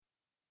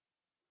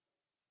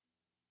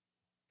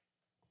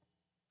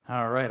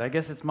All right, I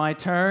guess it's my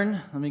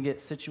turn. Let me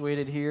get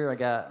situated here. I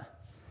got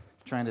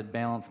trying to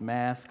balance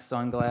mask,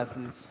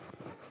 sunglasses,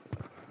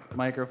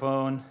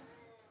 microphone.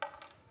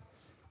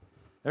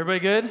 Everybody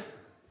good?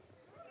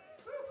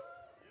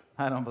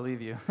 I don't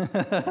believe you.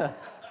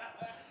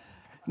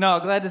 No,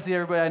 glad to see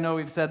everybody. I know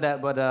we've said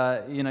that,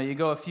 but you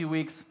go a few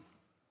weeks.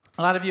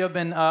 A lot of you have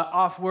been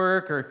off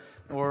work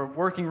or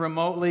working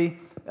remotely.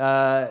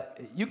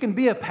 You can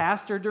be a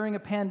pastor during a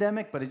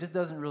pandemic, but it just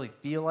doesn't really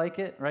feel like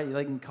it, right? You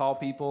can call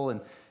people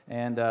and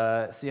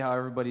see how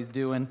everybody's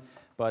doing,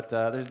 but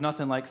there's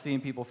nothing like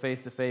seeing people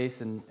face to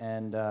face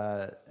and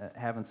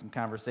having some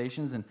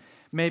conversations and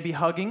maybe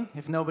hugging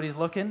if nobody's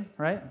looking,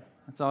 right?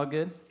 That's all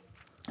good.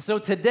 So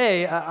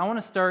today, I want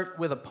to start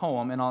with a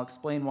poem, and I'll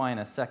explain why in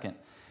a second.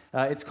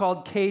 It's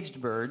called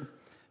Caged Bird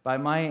by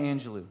Maya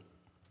Angelou.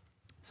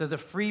 It says, a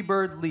free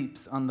bird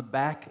leaps on the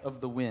back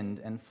of the wind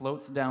and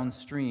floats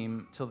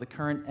downstream till the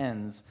current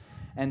ends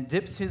and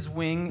dips his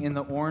wing in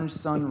the orange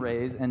sun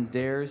rays and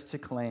dares to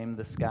claim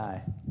the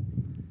sky.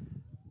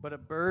 But a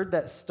bird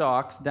that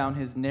stalks down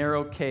his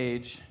narrow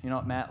cage, you know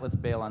what, Matt, let's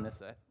bail on this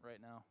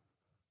right now.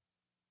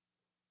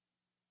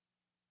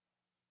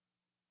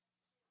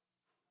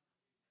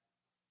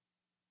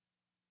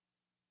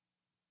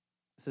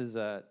 This is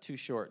too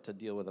short to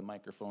deal with a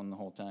microphone the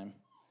whole time,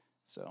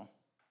 so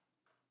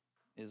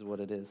is what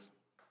it is.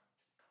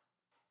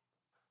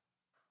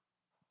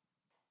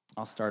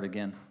 I'll start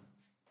again.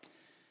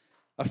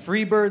 A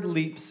free bird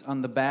leaps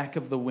on the back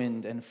of the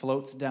wind and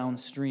floats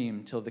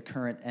downstream till the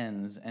current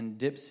ends and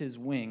dips his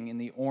wing in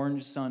the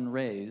orange sun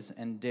rays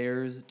and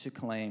dares to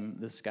claim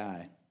the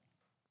sky.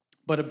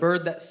 But a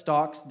bird that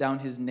stalks down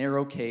his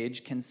narrow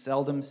cage can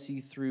seldom see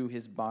through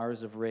his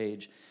bars of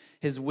rage.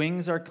 His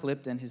wings are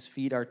clipped and his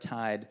feet are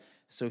tied,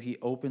 so he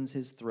opens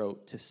his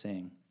throat to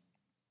sing.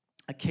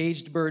 A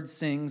caged bird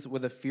sings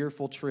with a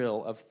fearful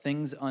trill of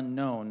things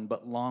unknown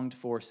but longed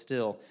for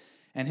still,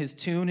 and his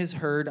tune is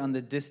heard on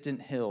the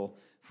distant hill,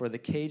 for the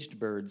caged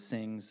bird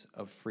sings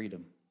of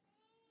freedom.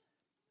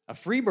 A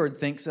free bird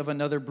thinks of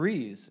another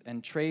breeze,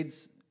 and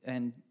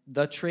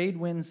the trade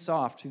winds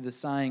soft through the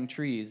sighing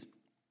trees,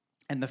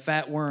 and the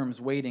fat worms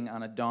waiting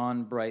on a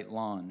dawn-bright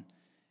lawn,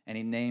 and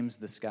he names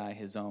the sky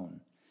his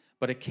own.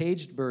 But a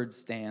caged bird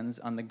stands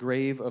on the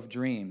grave of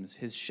dreams,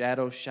 his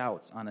shadow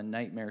shouts on a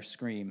nightmare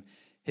scream.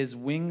 His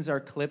wings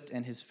are clipped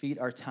and his feet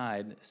are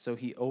tied, so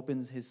he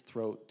opens his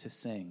throat to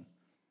sing.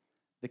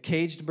 The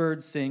caged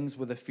bird sings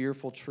with a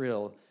fearful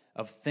trill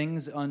of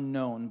things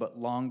unknown but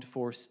longed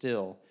for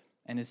still,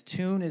 and his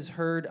tune is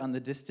heard on the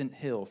distant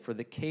hill, for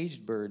the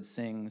caged bird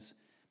sings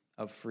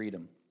of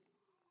freedom.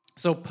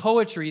 So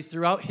poetry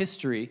throughout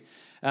history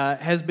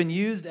has been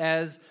used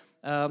as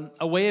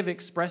a way of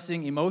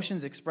expressing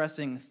emotions,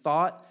 expressing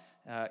thought,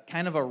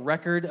 kind of a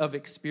record of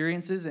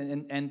experiences,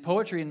 and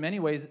poetry in many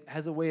ways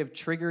has a way of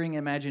triggering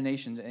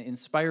imagination,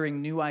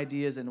 inspiring new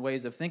ideas and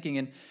ways of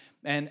thinking,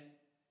 and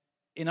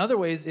in other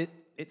ways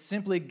it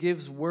simply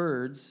gives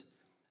words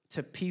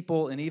to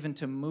people and even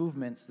to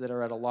movements that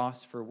are at a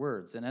loss for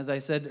words. And as I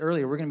said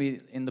earlier, we're going to be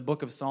in the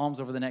book of Psalms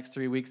over the next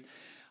 3 weeks,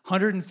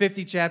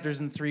 150 chapters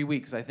in 3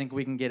 weeks. I think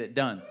we can get it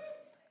done.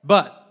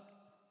 But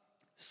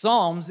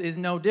Psalms is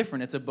no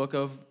different. It's a book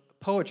of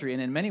poetry,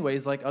 and in many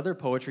ways, like other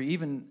poetry,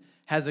 even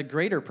has a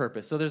greater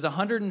purpose. So there's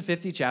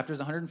 150 chapters,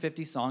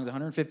 150 songs,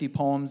 150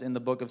 poems in the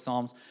book of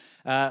Psalms,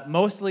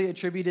 mostly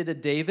attributed to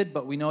David,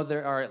 but we know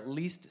there are at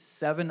least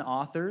 7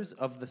 authors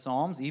of the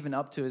Psalms, even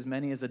up to as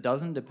many as a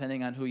dozen,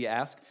 depending on who you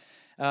ask.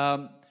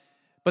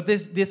 But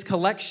this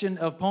collection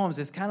of poems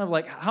is kind of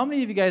like, how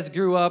many of you guys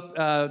grew up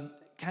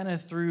kind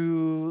of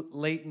through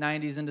late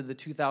 90s into the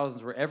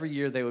 2000s, where every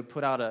year they would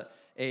put out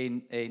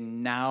a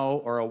Now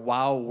or a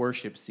Wow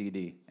worship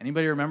CD?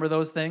 Anybody remember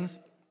those things?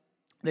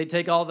 They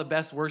take all the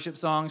best worship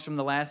songs from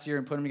the last year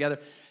and put them together.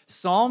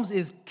 Psalms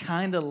is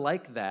kind of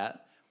like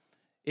that.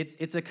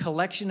 It's a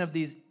collection of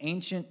these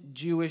ancient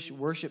Jewish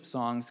worship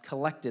songs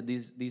collected,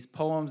 these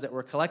poems that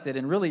were collected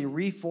and really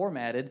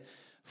reformatted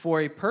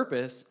for a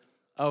purpose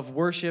of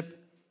worship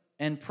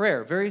and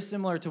prayer. Very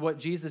similar to what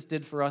Jesus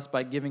did for us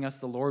by giving us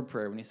the Lord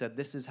Prayer when he said,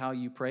 this is how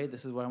you pray,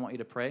 this is what I want you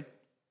to pray.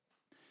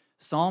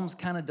 Psalms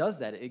kind of does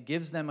that. It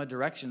gives them a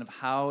direction of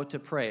how to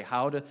pray,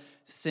 how to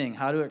sing,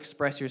 how to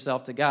express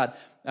yourself to God.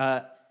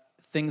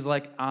 Things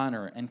like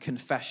honor and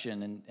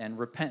confession and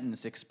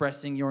repentance,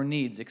 expressing your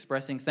needs,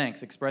 expressing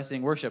thanks,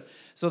 expressing worship,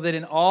 so that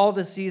in all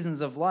the seasons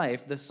of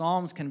life, the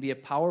Psalms can be a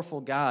powerful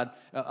guide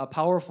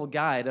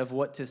of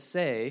what to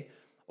say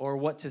or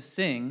what to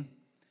sing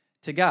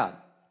to God.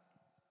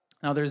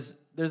 Now, there's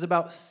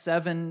about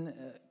 7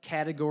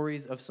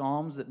 categories of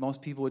Psalms that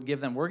most people would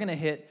give them. We're going to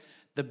hit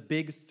the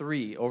big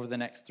 3 over the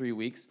next 3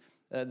 weeks.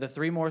 The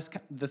three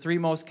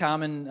most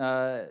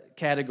common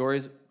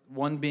categories,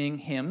 one being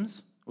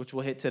hymns, which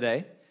we'll hit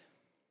today,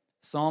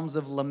 Psalms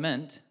of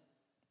lament,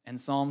 and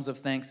Psalms of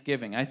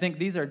thanksgiving. I think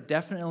these are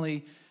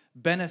definitely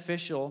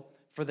beneficial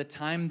for the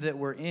time that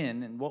we're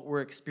in and what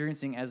we're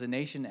experiencing as a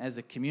nation, as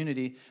a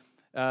community.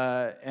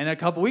 And a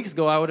couple weeks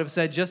ago, I would have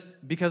said just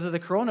because of the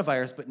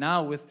coronavirus, but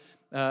now with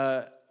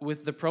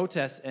with the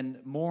protests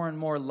and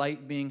more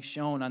light being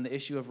shown on the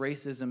issue of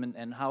racism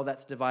and how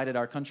that's divided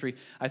our country,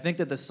 I think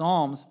that the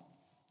Psalms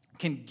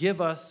can give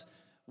us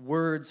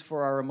words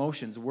for our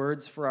emotions,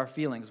 words for our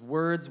feelings,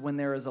 words when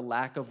there is a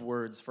lack of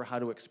words for how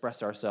to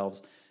express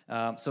ourselves.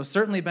 So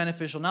certainly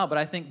beneficial now, but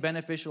I think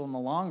beneficial in the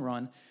long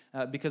run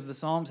because the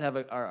Psalms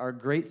are a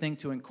great thing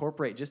to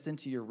incorporate just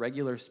into your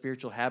regular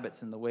spiritual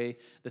habits and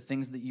the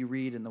things that you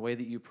read and the way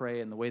that you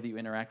pray and the way that you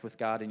interact with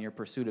God in your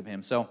pursuit of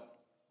Him. So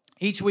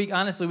each week,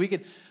 honestly,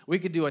 we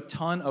could do a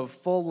ton of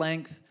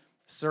full-length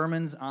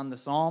sermons on the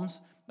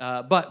Psalms,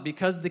 but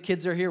because the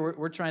kids are here,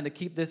 we're trying to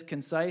keep this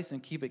concise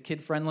and keep it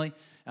kid-friendly.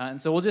 And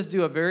so we'll just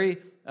do a very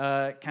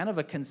kind of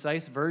a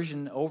concise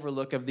version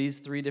overlook of these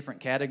three different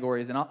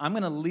categories. And I'm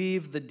going to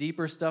leave the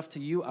deeper stuff to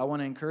you. I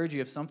want to encourage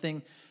you, if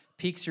something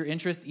piques your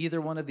interest,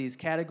 either one of these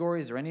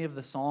categories or any of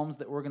the Psalms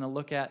that we're going to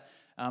look at,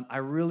 I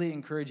really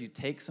encourage you,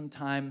 take some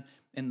time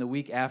in the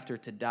week after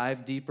to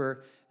dive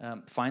deeper,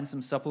 find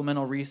some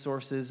supplemental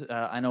resources.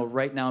 I know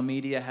Right Now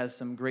Media has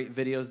some great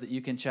videos that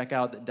you can check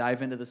out that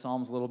dive into the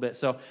Psalms a little bit.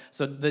 So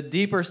the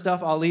deeper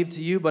stuff I'll leave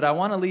to you, but I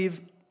want to leave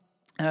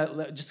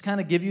just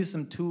kind of give you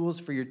some tools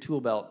for your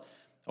tool belt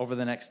over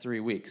the next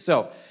 3 weeks.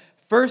 So,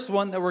 first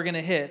one that we're going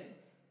to hit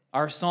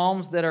are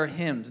Psalms that are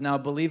hymns. Now,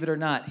 believe it or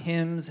not,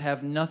 hymns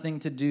have nothing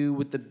to do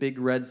with the big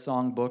red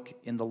songbook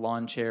in the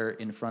lawn chair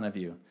in front of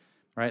you.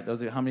 Right?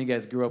 How many of you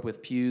guys grew up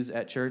with pews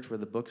at church where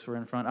the books were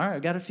in front? All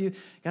right, got a few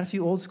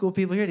old school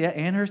people here. Yeah,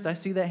 Annhurst, I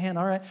see that hand.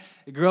 All right.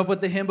 You grew up with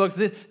the hymn books.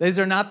 These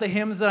are not the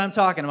hymns that I'm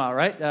talking about,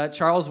 right?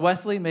 Charles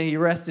Wesley, may he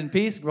rest in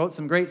peace, wrote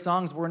some great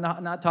songs. We're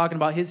not talking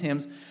about his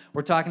hymns.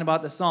 We're talking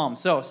about the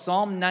Psalms. So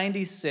Psalm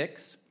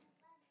 96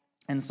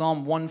 and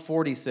Psalm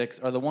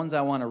 146 are the ones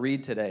I want to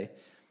read today.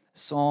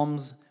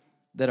 Psalms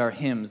that are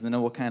hymns. And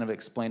then we'll kind of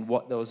explain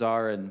what those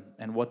are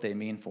and what they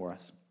mean for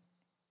us.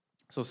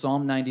 So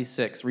Psalm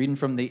 96, reading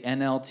from the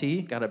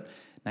NLT. Got a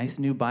nice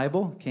new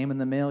Bible. Came in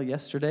the mail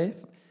yesterday. I'm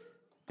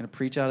going to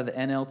preach out of the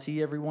NLT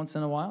every once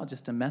in a while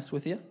just to mess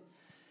with you.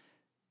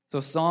 So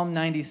Psalm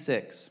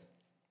 96.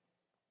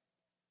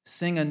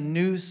 Sing a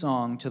new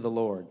song to the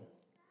Lord.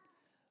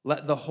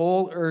 Let the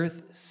whole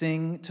earth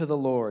sing to the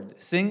Lord.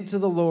 Sing to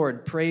the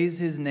Lord, praise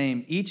His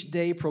name. Each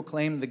day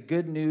proclaim the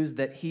good news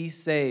that He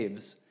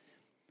saves.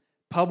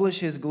 Publish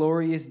His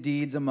glorious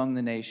deeds among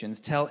the nations.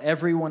 Tell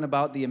everyone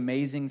about the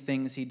amazing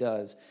things He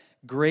does.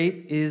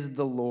 Great is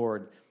the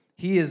Lord.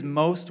 He is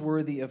most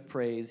worthy of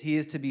praise. He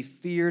is to be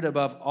feared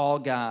above all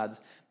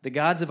gods. The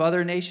gods of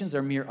other nations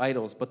are mere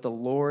idols, but the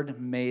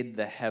Lord made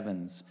the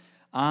heavens.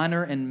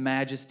 Honor and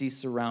majesty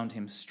surround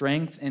Him.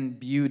 Strength and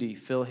beauty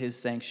fill His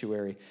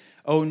sanctuary.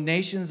 O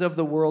nations of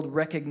the world,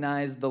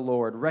 recognize the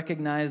Lord.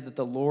 Recognize that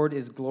the Lord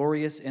is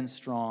glorious and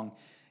strong.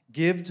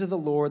 Give to the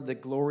Lord the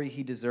glory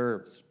He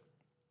deserves.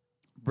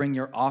 Bring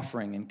your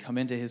offering and come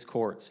into His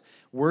courts.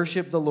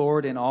 Worship the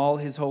Lord in all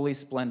His holy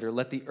splendor.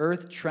 Let the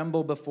earth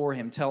tremble before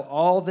Him. Tell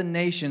all the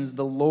nations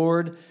the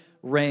Lord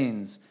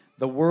reigns.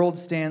 The world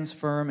stands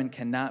firm and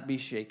cannot be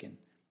shaken.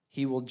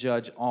 He will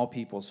judge all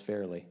peoples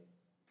fairly.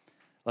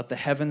 Let the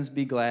heavens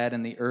be glad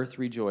and the earth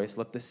rejoice.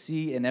 Let the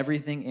sea and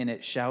everything in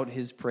it shout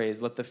His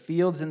praise. Let the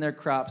fields and their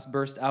crops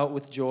burst out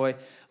with joy.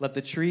 Let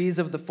the trees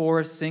of the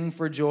forest sing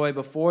for joy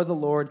before the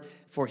Lord,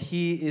 for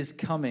He is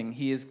coming.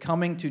 He is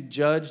coming to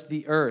judge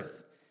the earth.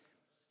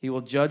 He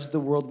will judge the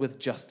world with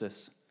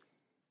justice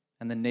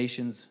and the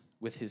nations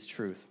with His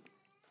truth.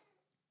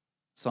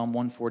 Psalm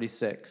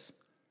 146.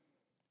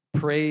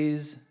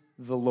 Praise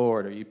the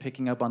Lord. Are you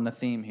picking up on the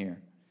theme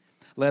here?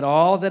 Let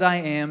all that I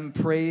am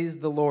praise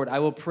the Lord. I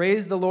will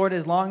praise the Lord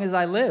as long as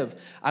I live.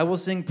 I will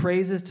sing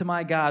praises to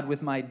my God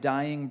with my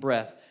dying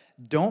breath.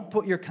 Don't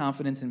put your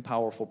confidence in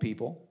powerful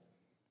people.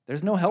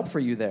 There's no help for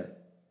you there.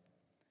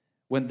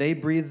 When they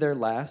breathe their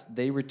last,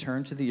 they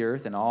return to the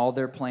earth, and all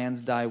their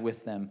plans die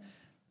with them.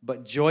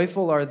 But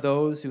joyful are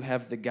those who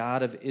have the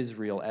God of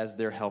Israel as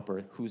their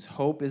helper, whose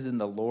hope is in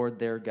the Lord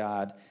their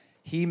God.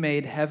 He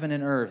made heaven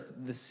and earth,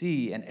 the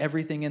sea, and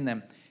everything in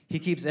them. He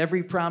keeps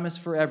every promise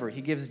forever.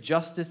 He gives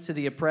justice to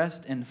the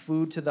oppressed and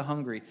food to the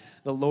hungry.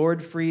 The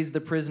Lord frees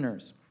the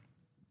prisoners.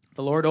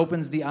 The Lord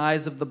opens the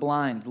eyes of the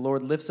blind. The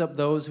Lord lifts up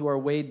those who are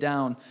weighed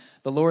down.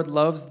 The Lord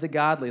loves the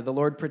godly. The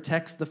Lord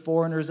protects the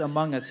foreigners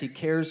among us. He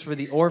cares for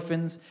the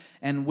orphans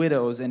and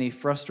widows, and He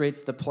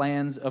frustrates the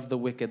plans of the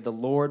wicked. The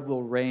Lord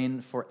will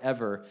reign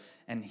forever,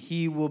 and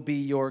He will be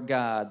your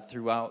God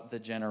throughout the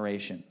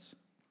generations.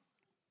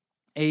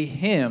 A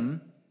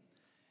hymn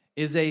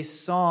is a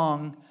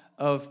song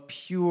of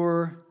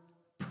pure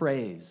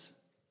praise.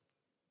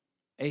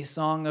 A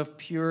song of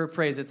pure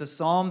praise. It's a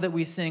psalm that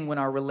we sing when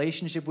our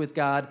relationship with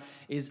God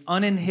is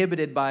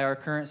uninhibited by our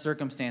current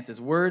circumstances.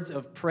 Words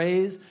of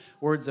praise,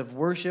 words of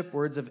worship,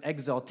 words of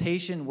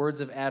exaltation, words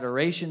of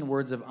adoration,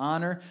 words of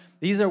honor.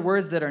 These are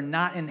words that are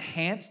not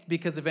enhanced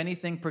because of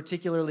anything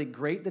particularly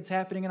great that's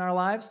happening in our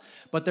lives,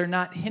 but they're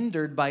not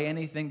hindered by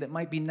anything that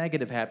might be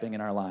negative happening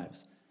in our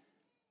lives.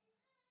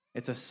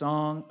 It's a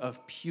song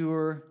of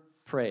pure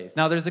praise.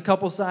 Now, there's a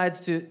couple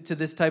sides to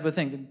this type of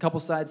thing, a couple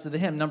sides to the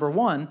hymn. Number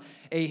one,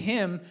 a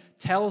hymn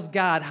tells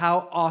God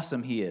how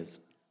awesome He is.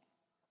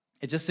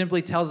 It just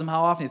simply tells him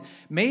how often he is.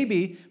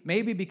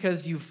 Maybe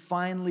because you've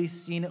finally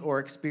seen it or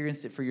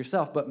experienced it for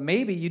yourself, but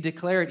maybe you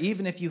declare it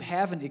even if you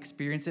haven't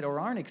experienced it or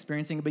aren't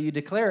experiencing it, but you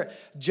declare it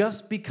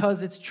just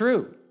because it's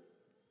true.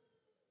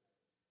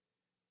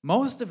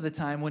 Most of the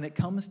time when it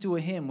comes to a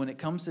hymn, when it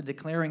comes to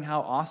declaring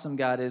how awesome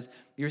God is,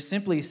 you're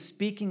simply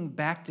speaking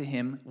back to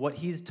him what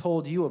he's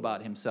told you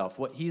about himself,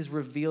 what he's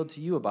revealed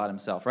to you about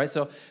himself, right?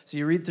 So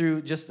you read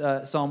through just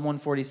Psalm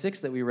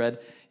 146 that we read.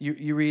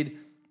 You read,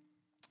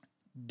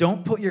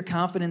 don't put your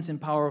confidence in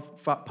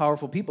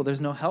powerful people. There's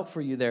no help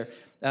for you there.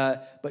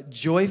 But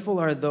joyful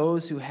are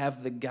those who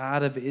have the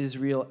God of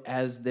Israel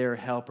as their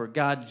helper.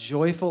 God,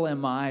 joyful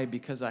am I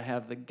because I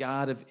have the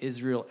God of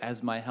Israel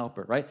as my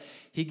helper, right?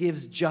 He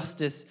gives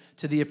justice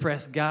to the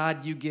oppressed.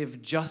 God, you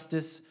give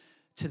justice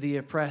to the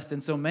oppressed.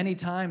 And so many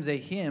times a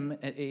hymn,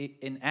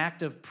 an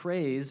act of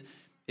praise,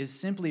 is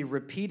simply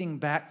repeating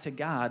back to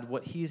God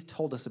what he's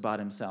told us about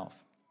himself.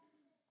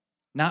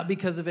 Not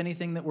because of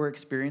anything that we're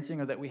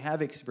experiencing or that we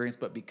have experienced,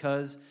 but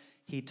because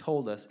he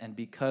told us and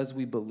because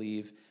we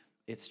believe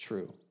it's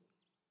true.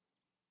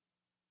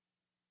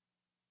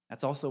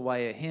 That's also why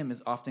a hymn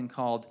is often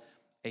called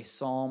a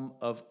psalm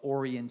of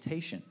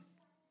orientation.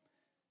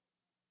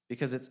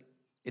 Because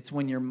it's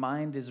when your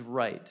mind is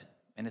right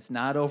and it's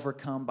not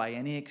overcome by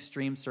any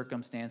extreme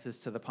circumstances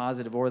to the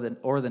positive or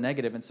the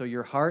negative. And so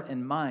your heart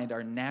and mind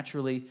are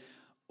naturally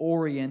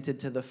oriented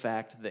to the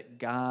fact that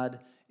God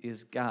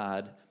is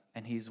God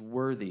and he's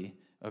worthy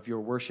of your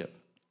worship.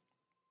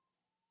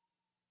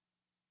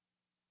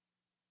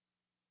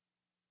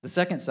 The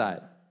second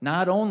side,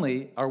 not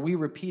only are we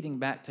repeating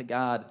back to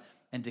God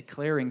and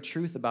declaring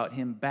truth about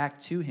him back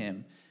to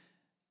him,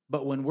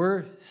 but when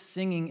we're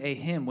singing a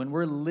hymn, when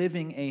we're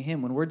living a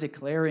hymn, when we're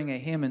declaring a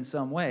hymn in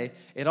some way,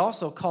 it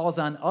also calls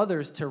on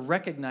others to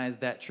recognize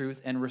that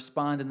truth and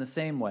respond in the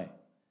same way.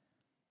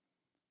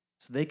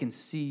 So they can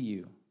see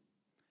you,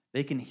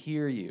 they can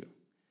hear you.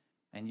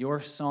 And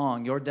your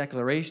song, your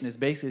declaration is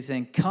basically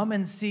saying, come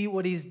and see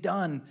what he's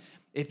done.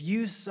 If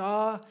you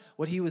saw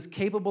what he was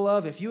capable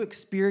of, if you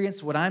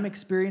experienced what I'm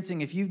experiencing,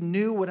 if you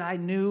knew what I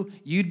knew,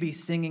 you'd be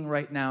singing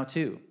right now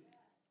too.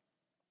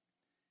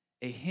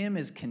 A hymn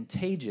is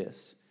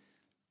contagious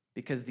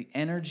because the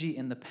energy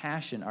and the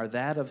passion are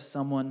that of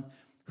someone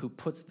who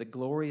puts the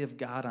glory of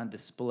God on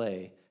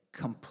display,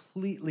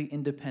 completely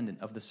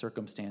independent of the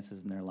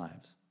circumstances in their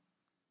lives.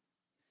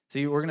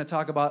 See, we're going to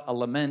talk about a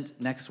lament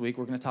next week.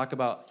 We're going to talk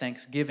about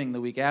Thanksgiving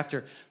the week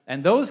after.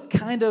 And those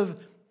kind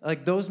of,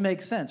 those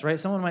make sense, right?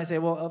 Someone might say,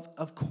 well,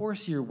 of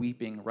course you're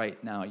weeping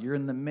right now. You're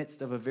in the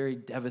midst of a very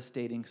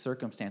devastating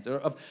circumstance.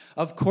 Or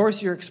of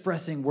course you're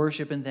expressing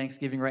worship and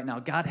thanksgiving right now.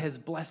 God has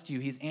blessed you.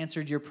 He's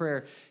answered your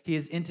prayer. He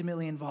is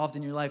intimately involved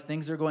in your life.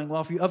 Things are going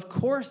well for you. Of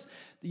course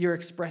you're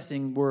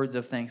expressing words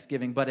of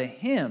thanksgiving. But a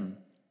hymn,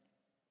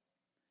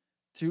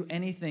 through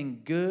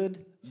anything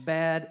good,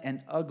 bad,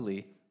 and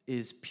ugly,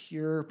 is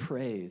pure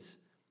praise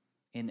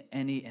in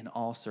any and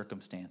all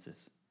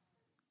circumstances.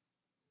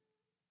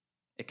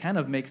 It kind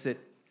of makes it,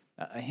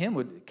 a hymn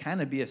would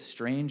kind of be a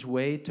strange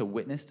way to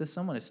witness to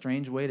someone, a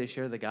strange way to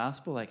share the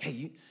gospel. Like,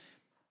 hey,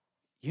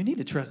 you need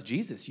to trust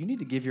Jesus. You need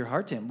to give your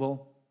heart to him.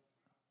 Well,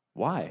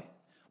 why?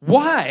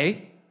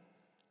 Why?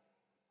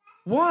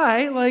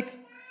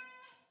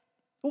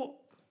 Well,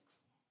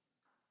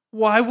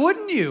 why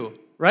wouldn't you?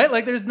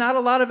 Right? There's not a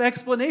lot of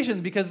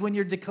explanation because when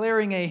you're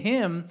declaring a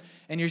hymn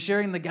and you're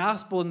sharing the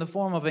gospel in the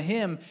form of a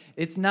hymn,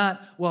 it's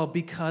not, well,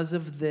 because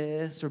of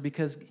this or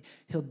because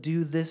he'll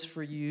do this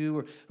for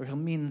you or he'll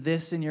mean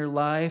this in your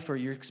life or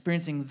you're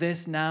experiencing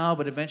this now,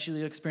 but eventually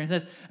you'll experience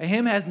this. A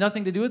hymn has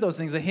nothing to do with those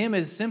things. A hymn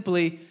is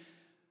simply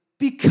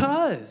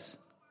because.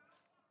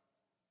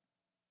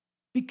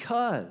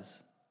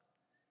 Because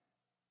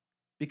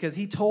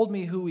he told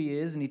me who he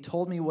is, and he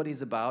told me what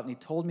he's about, and he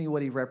told me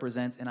what he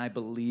represents, and I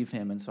believe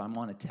him, and so I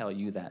want to tell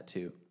you that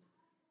too.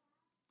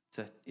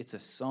 It's a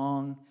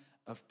song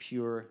of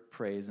pure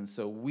praise, and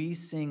so we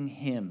sing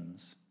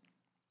hymns.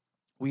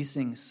 We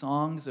sing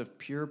songs of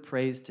pure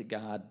praise to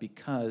God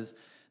because,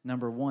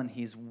 number one,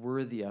 he's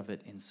worthy of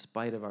it in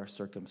spite of our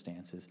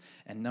circumstances,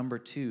 and number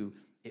two,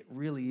 it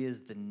really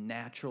is the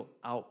natural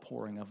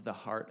outpouring of the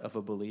heart of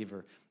a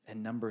believer,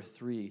 and number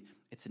three,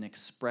 it's an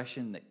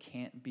expression that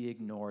can't be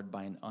ignored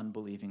by an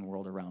unbelieving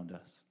world around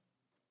us.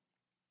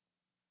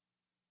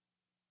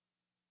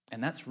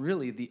 And that's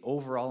really the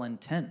overall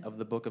intent of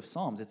the book of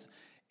Psalms.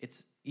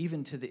 It's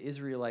even to the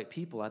Israelite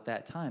people at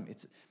that time.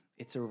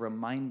 It's a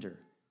reminder.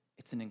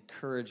 It's an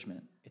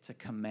encouragement. It's a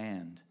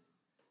command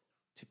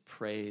to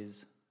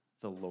praise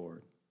the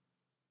Lord.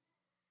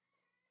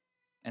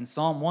 And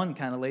Psalm 1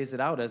 kind of lays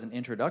it out as an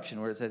introduction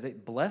where it says, hey,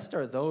 blessed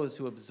are those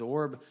who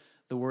absorb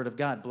the word of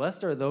God.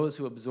 Blessed are those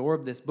who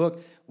absorb this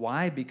book.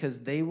 Why?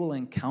 Because they will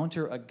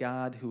encounter a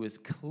God who is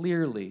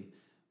clearly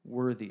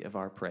worthy of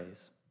our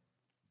praise.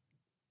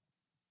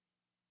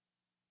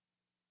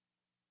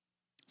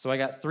 So I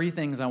got 3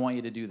 things I want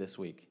you to do this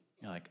week.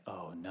 You're like,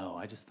 oh no,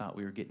 I just thought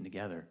we were getting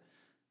together.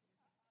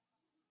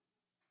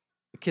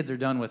 The kids are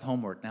done with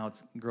homework. Now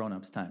it's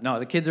grown-ups time. No,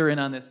 the kids are in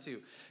on this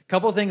too. A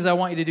couple things I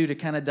want you to do to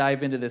kind of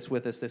dive into this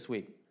with us this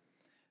week.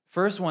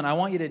 First one, I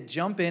want you to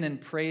jump in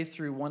and pray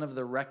through one of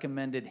the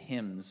recommended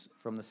hymns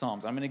from the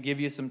Psalms. I'm going to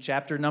give you some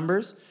chapter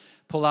numbers.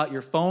 Pull out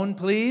your phone,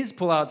 please.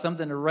 Pull out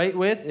something to write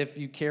with if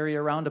you carry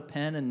around a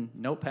pen and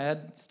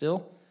notepad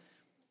still.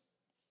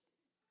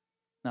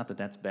 Not that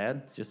that's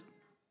bad. It's just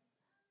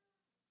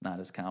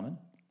not as common.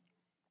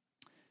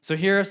 So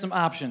here are some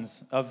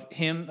options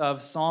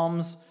of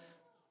psalms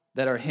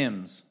that are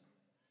hymns.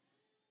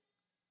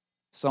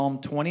 Psalm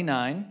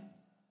 29,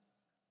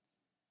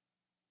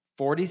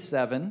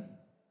 47,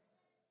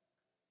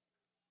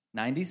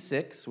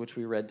 96, which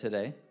we read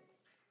today,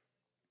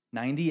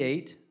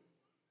 98,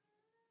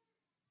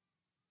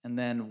 and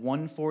then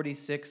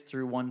 146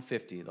 through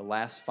 150, the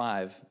last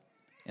 5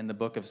 in the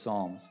book of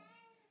Psalms.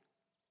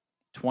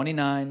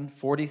 29,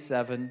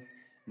 47,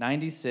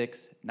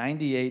 96,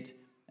 98,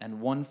 and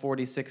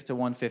 146 to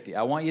 150.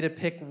 I want you to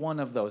pick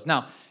one of those.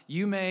 Now,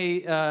 you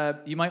might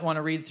want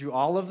to read through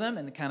all of them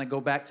and kind of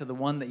go back to the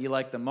one that you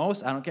like the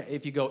most. I don't care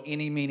if you go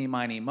eeny, meeny,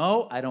 miny,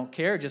 mo. I don't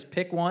care. Just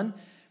pick one,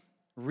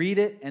 read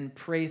it, and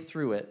pray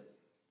through it.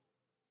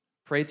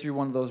 Pray through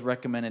one of those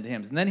recommended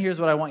hymns. And then here's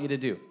what I want you to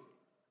do.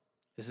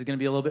 This is going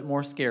to be a little bit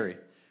more scary.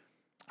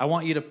 I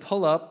want you to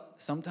pull up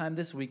sometime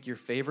this week your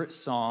favorite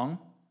song.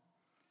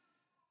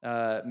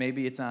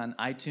 Maybe it's on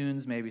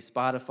iTunes, maybe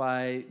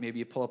Spotify, maybe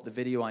you pull up the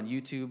video on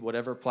YouTube,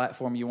 whatever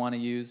platform you want to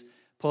use.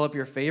 Pull up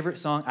your favorite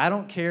song. I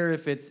don't care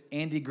if it's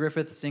Andy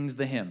Griffith Sings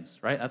the Hymns,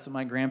 right? That's what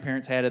my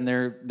grandparents had in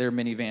their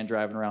minivan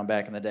driving around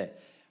back in the day.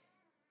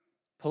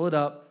 Pull it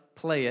up,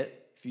 play it.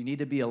 If you need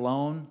to be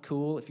alone,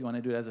 cool. If you want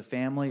to do it as a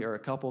family or a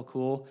couple,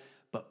 cool.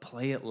 But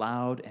play it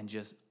loud and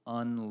just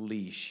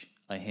unleash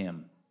a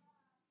hymn.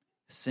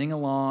 Sing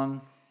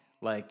along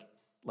like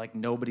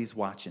nobody's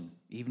watching,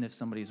 even if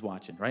somebody's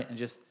watching, right? And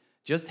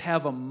just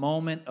have a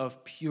moment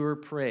of pure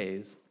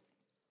praise.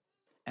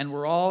 And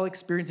we're all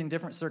experiencing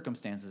different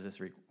circumstances this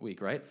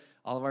week, right?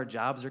 All of our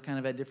jobs are kind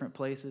of at different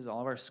places.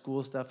 All of our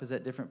school stuff is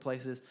at different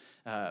places.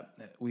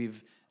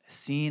 We've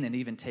seen and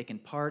even taken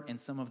part in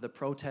some of the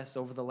protests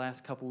over the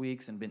last couple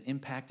weeks and been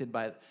impacted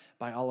by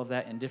all of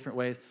that in different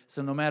ways.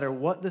 So no matter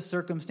what the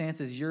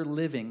circumstances you're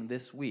living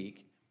this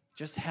week,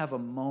 just have a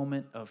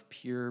moment of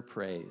pure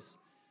praise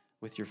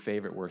with your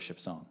favorite worship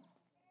song.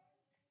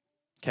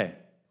 Okay,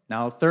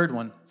 now the third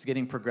one is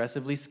getting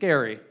progressively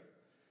scary.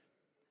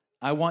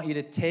 I want you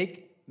to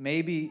take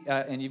maybe,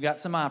 and you've got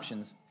some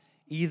options,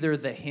 either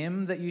the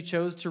hymn that you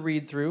chose to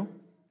read through,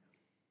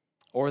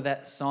 or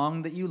that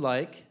song that you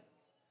like,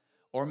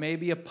 or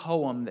maybe a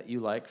poem that you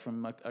like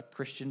from a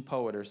Christian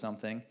poet or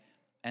something,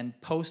 and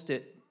post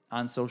it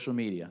on social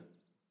media.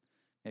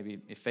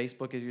 Maybe if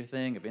Facebook is your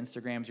thing, if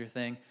Instagram's your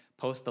thing,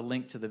 post the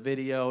link to the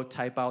video,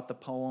 type out the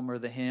poem or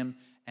the hymn,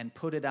 and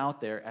put it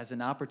out there as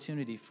an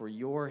opportunity for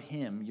your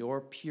hymn, your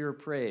pure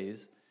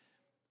praise,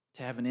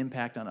 to have an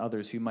impact on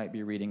others who might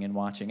be reading and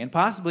watching. And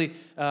possibly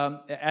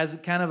as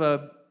kind of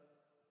a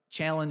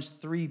challenge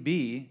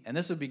 3B, and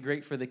this would be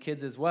great for the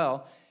kids as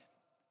well,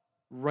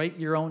 write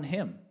your own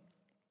hymn.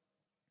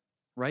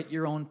 Write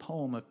your own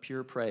poem of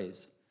pure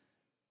praise.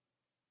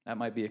 That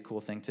might be a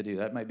cool thing to do.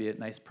 That might be a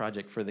nice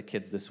project for the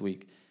kids this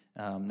week,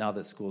 now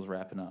that school's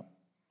wrapping up.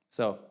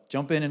 So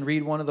jump in and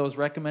read one of those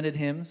recommended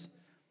hymns.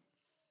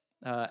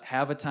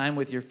 Have a time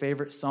with your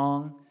favorite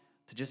song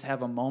to just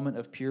have a moment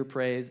of pure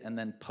praise, and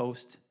then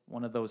post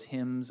one of those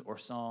hymns or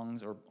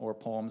songs or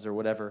poems or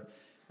whatever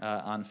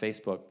on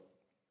Facebook.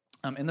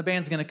 And the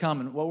band's going to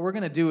come, and what we're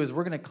going to do is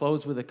we're going to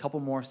close with a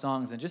couple more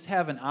songs and just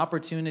have an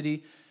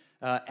opportunity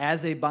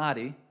as a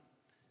body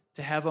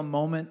to have a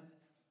moment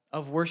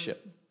of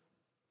worship,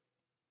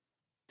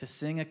 to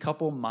sing a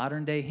couple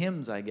modern-day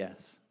hymns, I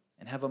guess,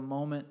 and have a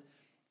moment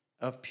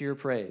of pure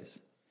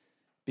praise,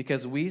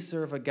 because we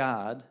serve a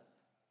God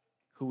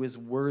who is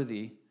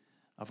worthy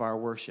of our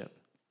worship.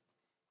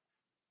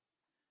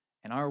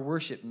 And our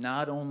worship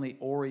not only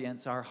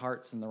orients our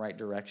hearts in the right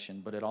direction,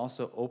 but it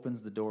also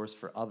opens the doors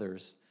for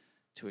others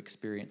to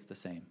experience the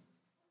same.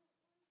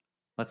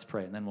 Let's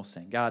pray, and then we'll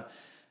sing. God,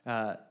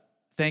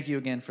 thank you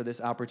again for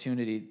this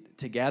opportunity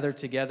to gather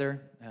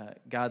together.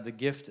 God, the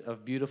gift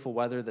of beautiful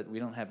weather that we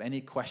don't have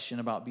any question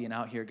about being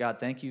out here. God,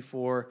 thank you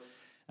for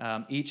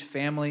each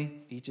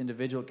family, each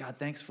individual. God,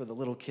 thanks for the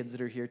little kids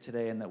that are here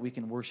today and that we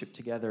can worship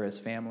together as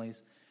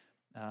families.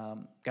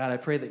 God, I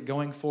pray that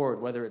going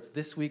forward, whether it's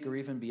this week or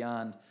even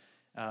beyond,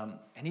 and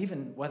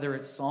even whether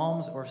it's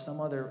Psalms or some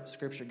other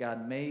scripture,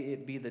 God, may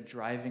it be the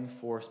driving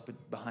force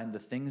behind the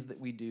things that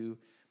we do,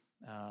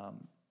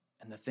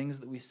 and the things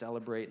that we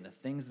celebrate, and the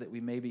things that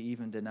we maybe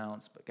even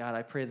denounce. But God,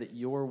 I pray that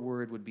your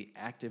word would be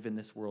active in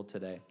this world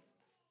today.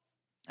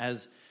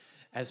 As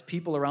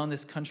people around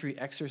this country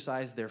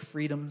exercise their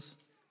freedoms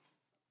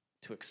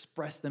to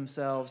express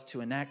themselves,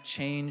 to enact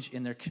change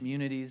in their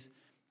communities,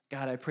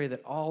 God, I pray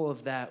that all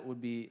of that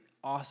would be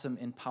awesome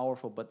and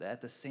powerful, but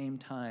at the same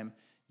time,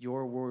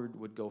 your word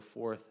would go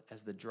forth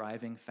as the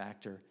driving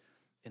factor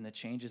in the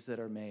changes that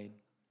are made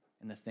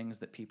and the things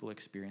that people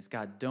experience.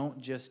 God,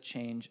 don't just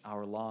change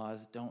our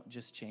laws. Don't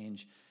just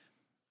change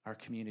our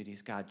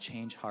communities. God,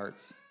 change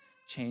hearts,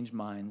 change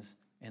minds,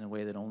 in a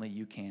way that only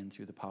you can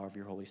through the power of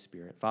your Holy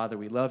Spirit. Father,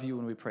 we love you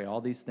and we pray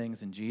all these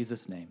things in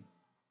Jesus' name.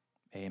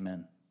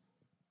 Amen.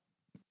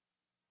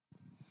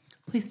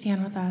 Please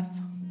stand with us.